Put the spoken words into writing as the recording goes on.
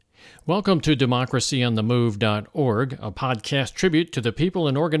Welcome to democracyonthemove.org, a podcast tribute to the people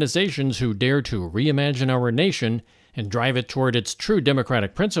and organizations who dare to reimagine our nation and drive it toward its true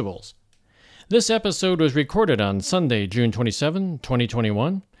democratic principles. This episode was recorded on Sunday, June 27,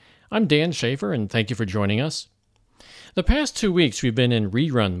 2021. I'm Dan Schaefer, and thank you for joining us. The past 2 weeks we've been in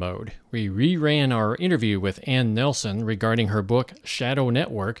rerun mode. We reran our interview with Ann Nelson regarding her book Shadow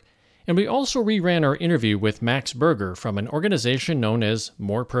Network, and we also reran our interview with Max Berger from an organization known as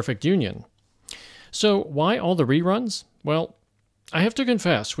More Perfect Union. So why all the reruns? Well, I have to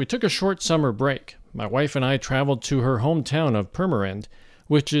confess, we took a short summer break. My wife and I traveled to her hometown of Purmerend,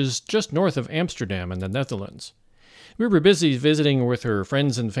 which is just north of Amsterdam in the Netherlands. We were busy visiting with her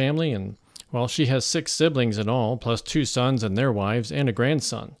friends and family, and well, she has 6 siblings in all, plus 2 sons and their wives, and a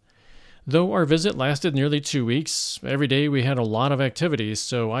grandson. Though our visit lasted nearly 2 weeks, every day we had a lot of activities,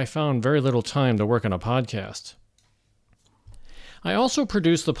 so I found very little time to work on a podcast. I also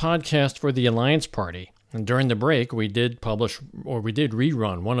produced the podcast for the Alliance Party, and during the break we did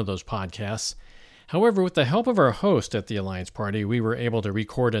rerun one of those podcasts. However, with the help of our host at the Alliance Party, we were able to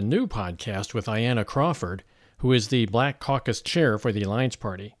record a new podcast with Ayanna Crawford, who is the Black Caucus chair for the Alliance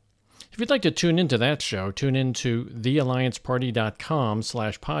Party. If you'd like to tune into that show, tune into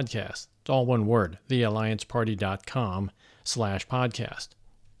theallianceparty.com/podcast. It's all one word, theallianceparty.com/podcast.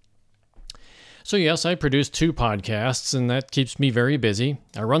 So yes, I produce 2 podcasts, and that keeps me very busy.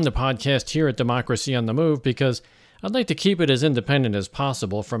 I run the podcast here at Democracy on the Move because I'd like to keep it as independent as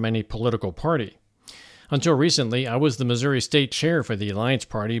possible from any political party. Until recently, I was the Missouri State Chair for the Alliance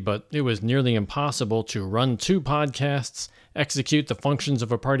Party, but it was nearly impossible to run 2 podcasts, execute the functions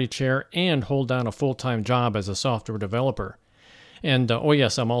of a party chair, and hold down a full-time job as a software developer. And,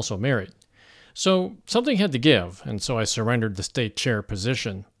 yes, I'm also married. So something had to give, and so I surrendered the state chair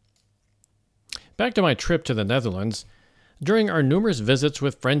position. Back to my trip to the Netherlands. During our numerous visits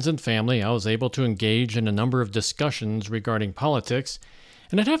with friends and family, I was able to engage in a number of discussions regarding politics,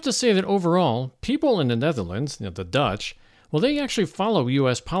 and I'd have to say that overall, people in the Netherlands, the Dutch, well, they actually follow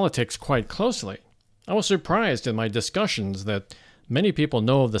U.S. politics quite closely. I was surprised in my discussions that many people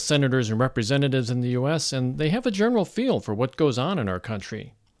know of the senators and representatives in the U.S., and they have a general feel for what goes on in our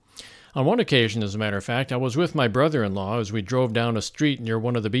country. On one occasion, as a matter of fact, I was with my brother-in-law as we drove down a street near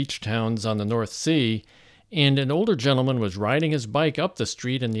one of the beach towns on the North Sea, and an older gentleman was riding his bike up the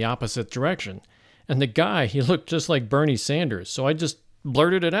street in the opposite direction. And the guy, he looked just like Bernie Sanders, so I just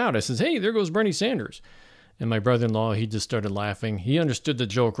blurted it out. I says, "Hey, there goes Bernie Sanders." And my brother-in-law, he just started laughing. He understood the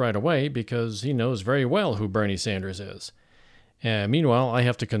joke right away because he knows very well who Bernie Sanders is. Meanwhile, I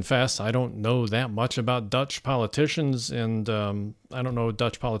have to confess, I don't know that much about Dutch politicians, and I don't know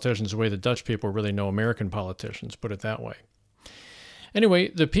Dutch politicians the way the Dutch people really know American politicians, put it that way. Anyway,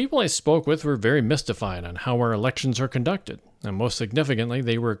 the people I spoke with were very mystified on how our elections are conducted, and most significantly,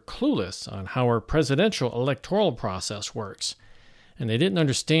 they were clueless on how our presidential electoral process works. And they didn't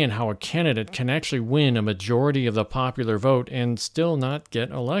understand how a candidate can actually win a majority of the popular vote and still not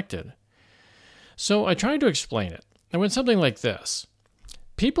get elected. So I tried to explain it. I went something like this.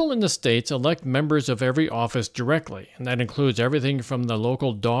 People in the states elect members of every office directly, and that includes everything from the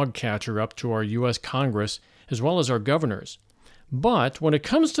local dog catcher up to our U.S. Congress, as well as our governors. But when it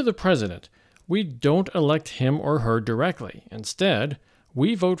comes to the president, we don't elect him or her directly. Instead,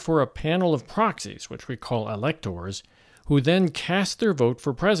 we vote for a panel of proxies, which we call electors, who then cast their vote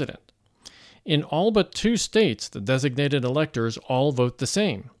for president. In all but 2 states, the designated electors all vote the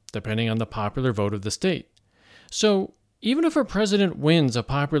same, depending on the popular vote of the state. So, even if a president wins a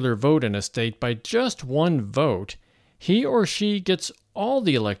popular vote in a state by just 1 vote, he or she gets all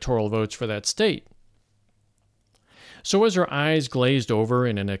the electoral votes for that state. So as her eyes glazed over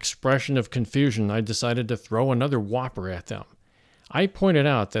in an expression of confusion, I decided to throw another whopper at them. I pointed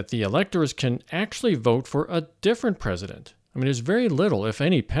out that the electors can actually vote for a different president. I mean, there's very little, if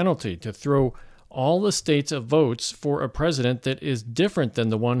any, penalty to throw all the states of votes for a president that is different than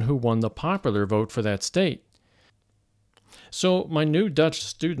the one who won the popular vote for that state. So my new Dutch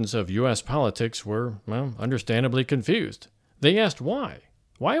students of U.S. politics were, well, understandably confused. They asked why.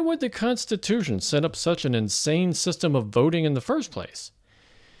 Why would the Constitution set up such an insane system of voting in the first place?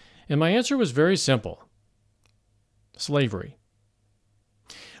 And my answer was very simple. Slavery.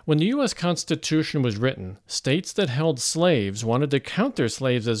 When the U.S. Constitution was written, states that held slaves wanted to count their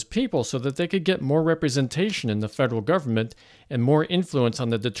slaves as people so that they could get more representation in the federal government and more influence on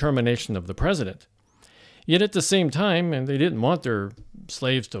the determination of the president. Yet at the same time, and they didn't want their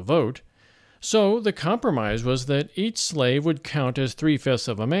slaves to vote, so the compromise was that each slave would count as 3/5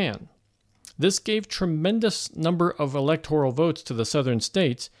 of a man. This gave tremendous number of electoral votes to the southern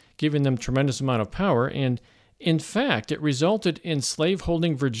states, giving them tremendous amount of power, and In fact, it resulted in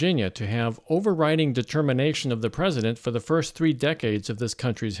slaveholding Virginia to have overriding determination of the president for the first 3 decades of this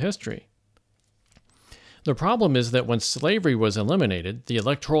country's history. The problem is that when slavery was eliminated, the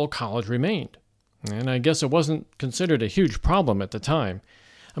Electoral College remained. And I guess it wasn't considered a huge problem at the time.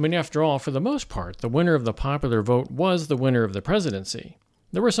 I mean, after all, for the most part, the winner of the popular vote was the winner of the presidency.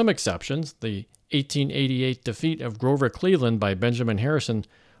 There were some exceptions. The 1888 defeat of Grover Cleveland by Benjamin Harrison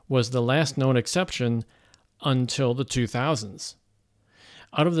was the last known exception until the 2000s.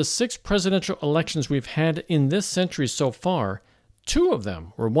 Out of the 6 presidential elections we've had in this century so far, 2 of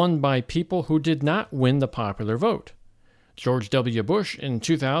them were won by people who did not win the popular vote. George W. Bush in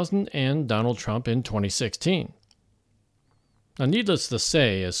 2000 and Donald Trump in 2016. Now, needless to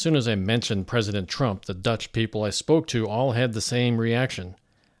say, as soon as I mentioned President Trump, the Dutch people I spoke to all had the same reaction.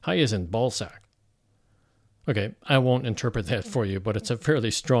 Hij is een balzak. Okay, I won't interpret that for you, but it's a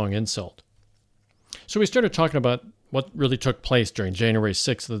fairly strong insult. So we started talking about what really took place during January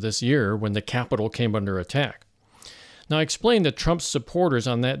 6th of this year when the Capitol came under attack. Now, I explained that Trump's supporters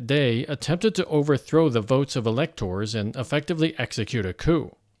on that day attempted to overthrow the votes of electors and effectively execute a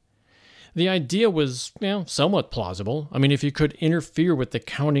coup. The idea was, somewhat plausible. I mean, if you could interfere with the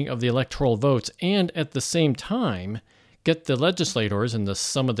counting of the electoral votes and at the same time get the legislators in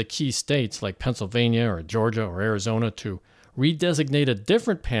some of the key states like Pennsylvania or Georgia or Arizona to redesignate a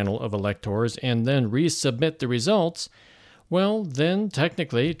different panel of electors and then resubmit the results, well, then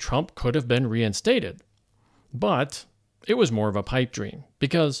technically Trump could have been reinstated. But it was more of a pipe dream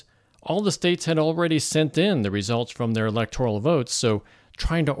because all the states had already sent in the results from their electoral votes, so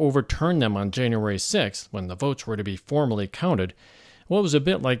trying to overturn them on January 6th, when the votes were to be formally counted, well, it was a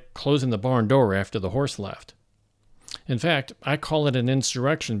bit like closing the barn door after the horse left. In fact, I call it an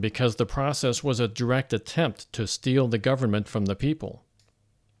insurrection because the process was a direct attempt to steal the government from the people.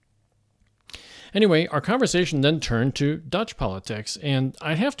 Anyway, our conversation then turned to Dutch politics, and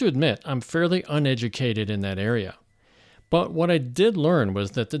I have to admit I'm fairly uneducated in that area. But what I did learn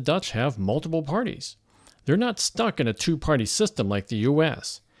was that the Dutch have multiple parties. They're not stuck in a 2-party system like the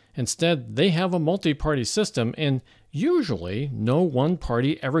U.S. Instead, they have a multi-party system, and usually no one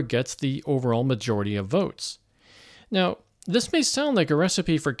party ever gets the overall majority of votes. Now, this may sound like a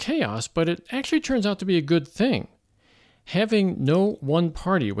recipe for chaos, but it actually turns out to be a good thing. Having no one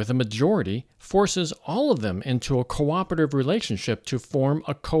party with a majority forces all of them into a cooperative relationship to form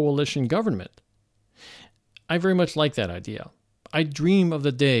a coalition government. I very much like that idea. I dream of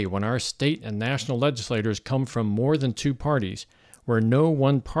the day when our state and national legislators come from more than 2 parties, where no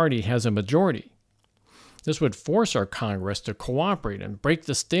one party has a majority. This would force our Congress to cooperate and break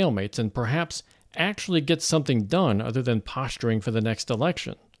the stalemates and perhaps actually get something done other than posturing for the next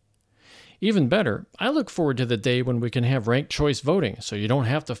election. Even better, I look forward to the day when we can have ranked choice voting, so you don't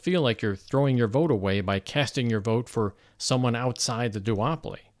have to feel like you're throwing your vote away by casting your vote for someone outside the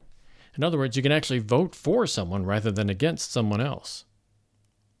duopoly. In other words, you can actually vote for someone rather than against someone else.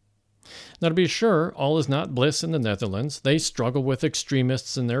 Now, to be sure, all is not bliss in the Netherlands. They struggle with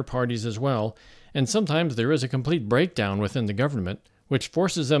extremists in their parties as well, and sometimes there is a complete breakdown within the government, which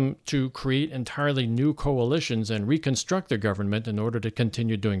forces them to create entirely new coalitions and reconstruct their government in order to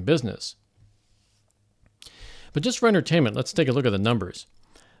continue doing business. But just for entertainment, let's take a look at the numbers.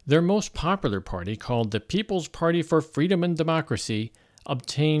 Their most popular party, called the People's Party for Freedom and Democracy,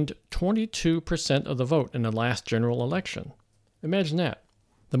 obtained 22% of the vote in the last general election. Imagine that.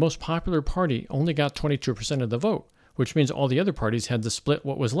 The most popular party only got 22% of the vote, which means all the other parties had to split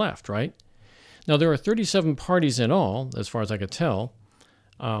what was left, right? Now, there are 37 parties in all, as far as I could tell,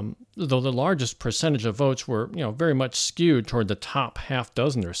 though the largest percentage of votes were, very much skewed toward the top half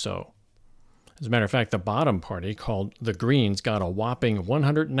dozen or so. As a matter of fact, the bottom party, called the Greens, got a whopping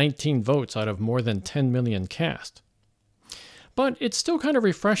 119 votes out of more than 10 million cast. But it's still kind of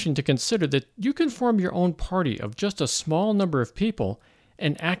refreshing to consider that you can form your own party of just a small number of people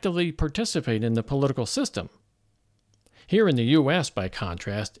and actively participate in the political system. Here in the U.S., by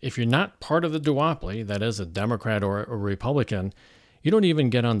contrast, if you're not part of the duopoly, that is, a Democrat or a Republican, you don't even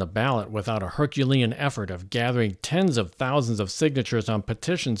get on the ballot without a Herculean effort of gathering tens of thousands of signatures on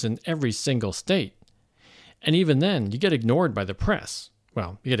petitions in every single state. And even then, you get ignored by the press.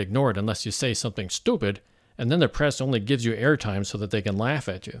 Well, you get ignored unless you say something stupid, and then the press only gives you airtime so that they can laugh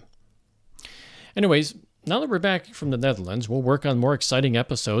at you. Anyways, now that we're back from the Netherlands, we'll work on more exciting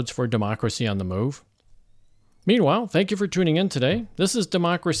episodes for Democracy on the Move. Meanwhile, thank you for tuning in today. This is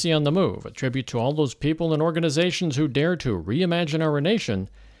Democracy on the Move, a tribute to all those people and organizations who dare to reimagine our nation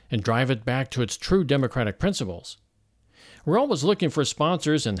and drive it back to its true democratic principles. We're always looking for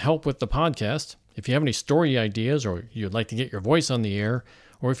sponsors and help with the podcast. If you have any story ideas or you'd like to get your voice on the air,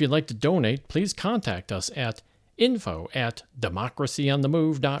 or if you'd like to donate, please contact us at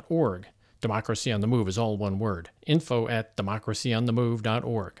info@democracyonthemove.org. Democracy on the Move is all one word.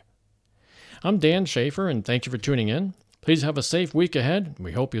 info@democracyonthemove.org. I'm Dan Schaefer, and thank you for tuning in. Please have a safe week ahead.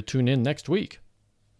 We hope you'll tune in next week.